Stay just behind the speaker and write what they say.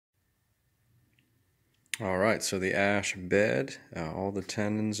Alright, so the ash bed, all the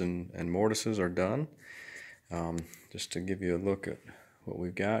tenons and mortises are done. Just to give you a look at what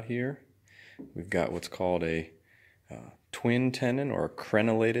we've got here, we've got what's called a twin tenon or a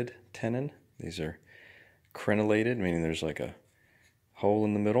crenellated tenon. These are crenellated, meaning there's like a hole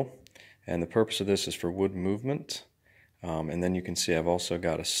in the middle, and the purpose of this is for wood movement. And then you can see I've also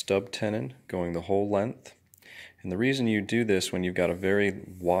got a stub tenon going the whole length. And the reason you do this when you've got a very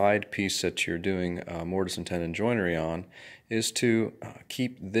wide piece that you're doing mortise and tenon joinery on is to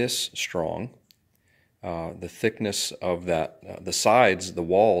keep this strong. The thickness of that, the sides, the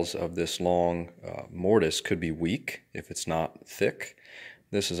walls of this long mortise could be weak if it's not thick.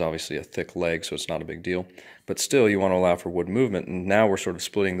 This is obviously a thick leg, so it's not a big deal. But still, you want to allow for wood movement, and now we're sort of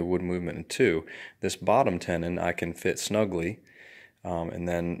splitting the wood movement in two. This bottom tenon I can fit snugly and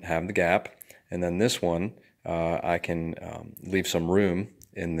then have the gap, and then this one I can leave some room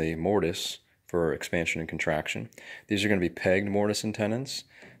in the mortise for expansion and contraction. These are going to be pegged mortise and tenons,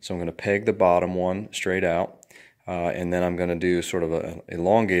 so I'm going to peg the bottom one straight out, and then I'm going to do sort of an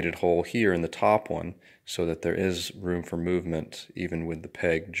elongated hole here in the top one so that there is room for movement even with the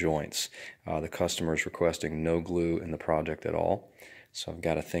peg joints. The customer is requesting no glue in the project at all, so I've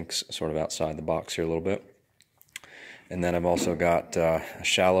got to think sort of outside the box here a little bit. And then I've also got a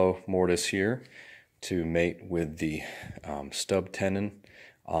shallow mortise here to mate with the stub tenon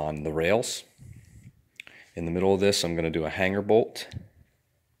on the rails. In the middle of this, I'm going to do a hanger bolt.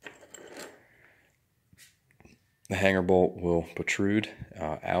 The hanger bolt will protrude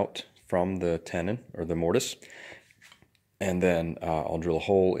out from the tenon or the mortise, and then I'll drill a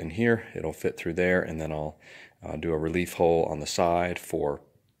hole in here. It'll fit through there, and then I'll do a relief hole on the side for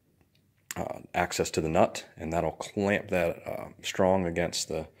access to the nut, and that'll clamp that strong against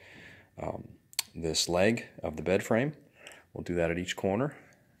the this leg of the bed frame. We'll do that at each corner,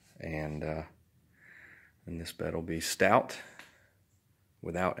 and this bed will be stout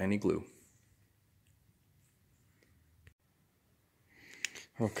without any glue.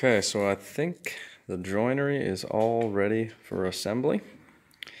 Okay, so I think the joinery is all ready for assembly.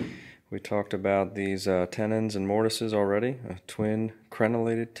 We talked about these tenons and mortises already, a twin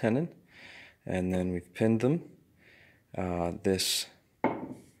crenellated tenon, and then we've pinned them. This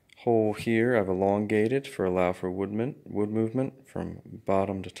hole here I've elongated for allow for wood movement from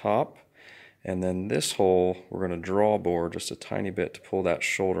bottom to top, and then this hole we're going to draw bore just a tiny bit to pull that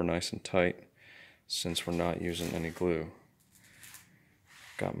shoulder nice and tight since we're not using any glue.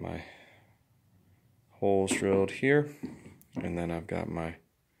 Got my holes drilled here, and then I've got my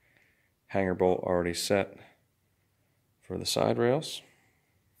hanger bolt already set for the side rails,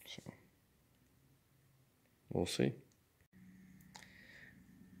 so we'll see.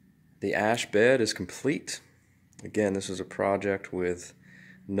 The ash bed is complete. Again, this is a project with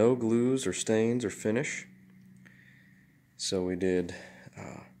no glues or stains or finish. So we did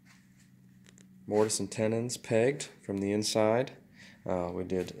mortise and tenons pegged from the inside. We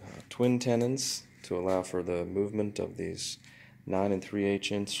did twin tenons to allow for the movement of these 9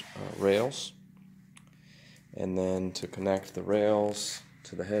 3/8 inch rails. And then to connect the rails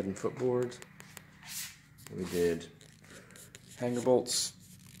to the head and footboard, we did hanger bolts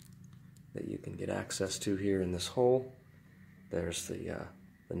that you can get access to here in this hole. There's the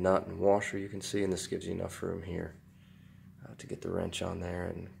nut and washer you can see, and this gives you enough room here to get the wrench on there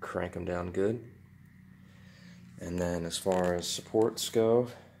and crank them down good. And then as far as supports go,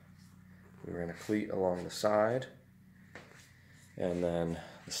 we ran a cleat along the side, and then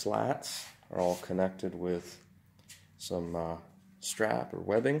the slats are all connected with some strap or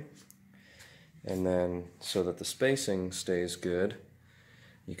webbing. And then so that the spacing stays good,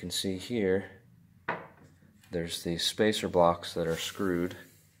 you can see here there's these spacer blocks that are screwed.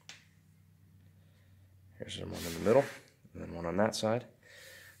 Here's one in the middle, and then one on that side.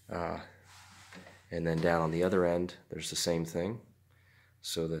 And then down on the other end, there's the same thing,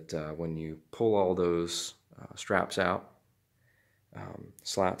 so that when you pull all those straps out,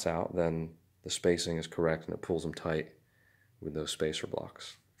 slats out, then the spacing is correct and it pulls them tight with those spacer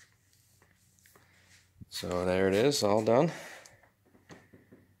blocks. So there it is, all done.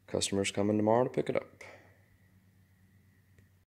 Customer's coming tomorrow to pick it up.